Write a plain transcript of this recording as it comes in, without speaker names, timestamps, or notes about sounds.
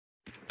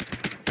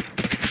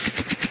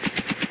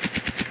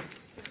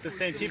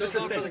Sustain, keep it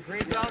sustained.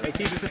 Hey,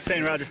 keep it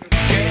sustained, Roger.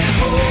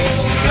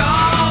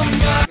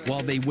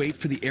 While they wait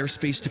for the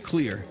airspace to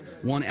clear,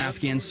 one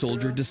Afghan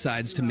soldier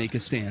decides to make a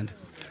stand.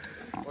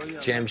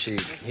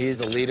 Jamsheed, he's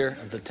the leader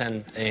of the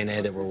 10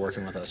 A&A that were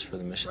working with us for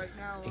the mission.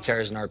 He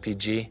carries an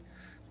RPG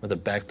with a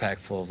backpack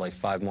full of like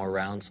 5 more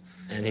rounds,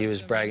 and he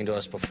was bragging to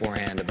us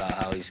beforehand about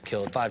how he's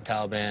killed 5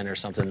 Taliban or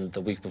something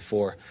the week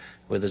before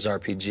with his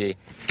RPG.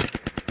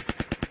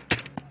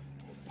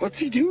 What's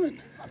he doing?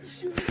 What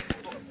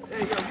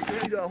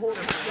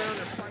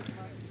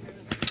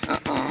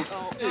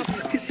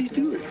is he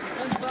doing?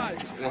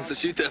 He wants to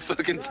shoot that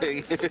fucking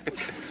thing.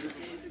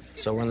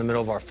 So we're in the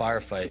middle of our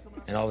firefight,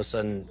 and all of a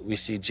sudden we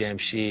see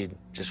Jamsheed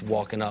just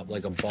walking up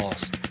like a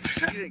boss.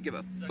 He didn't give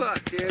a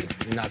fuck, dude.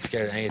 He's not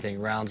scared of anything.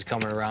 Rounds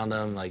coming around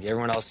him, like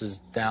everyone else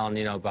is down,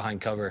 you know,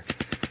 behind cover.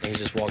 And he's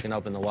just walking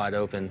up in the wide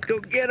open. Go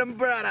get him,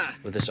 brother.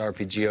 With this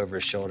RPG over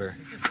his shoulder.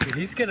 Dude,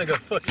 he's gonna go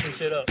fuck some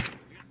shit up.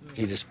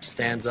 He just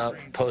stands up,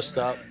 posts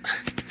up,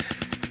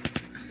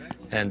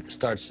 and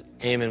starts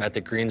aiming at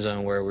the green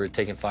zone where we're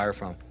taking fire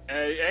from.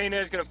 Hey,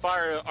 A&A's gonna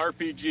fire an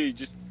RPG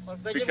just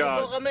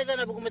because.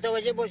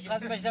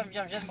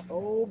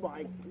 Oh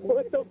my,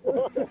 what the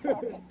fuck?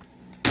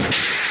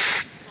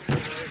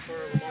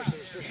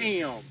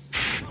 Damn.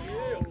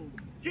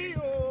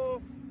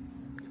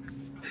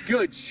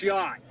 Good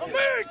shot.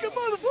 American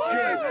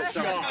motherfucker! Good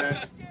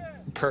shot.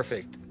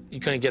 Perfect. You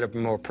couldn't get a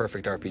more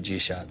perfect RPG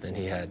shot than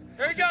he had.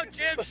 Here you go,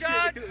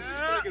 Jamsheed.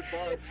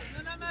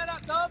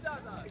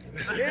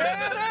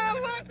 Yeah,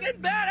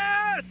 looking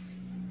badass!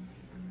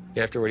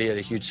 Afterward, he had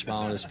a huge smile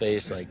on his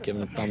face, like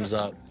giving a thumbs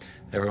up.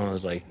 Everyone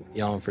was like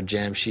yelling for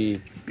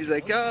Jamsheed. He's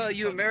like, oh,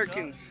 you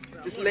Americans,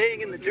 just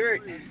laying in the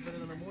dirt.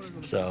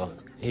 So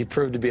he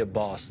proved to be a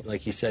boss,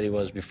 like he said he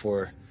was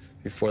before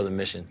the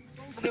mission.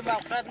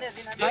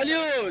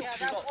 Halyut!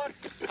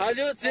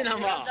 Halyut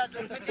cinema.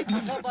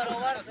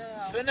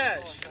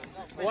 Finish.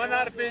 One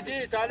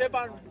RPG,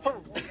 Taliban.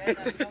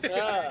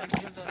 Yeah.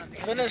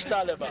 Finish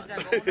Taliban.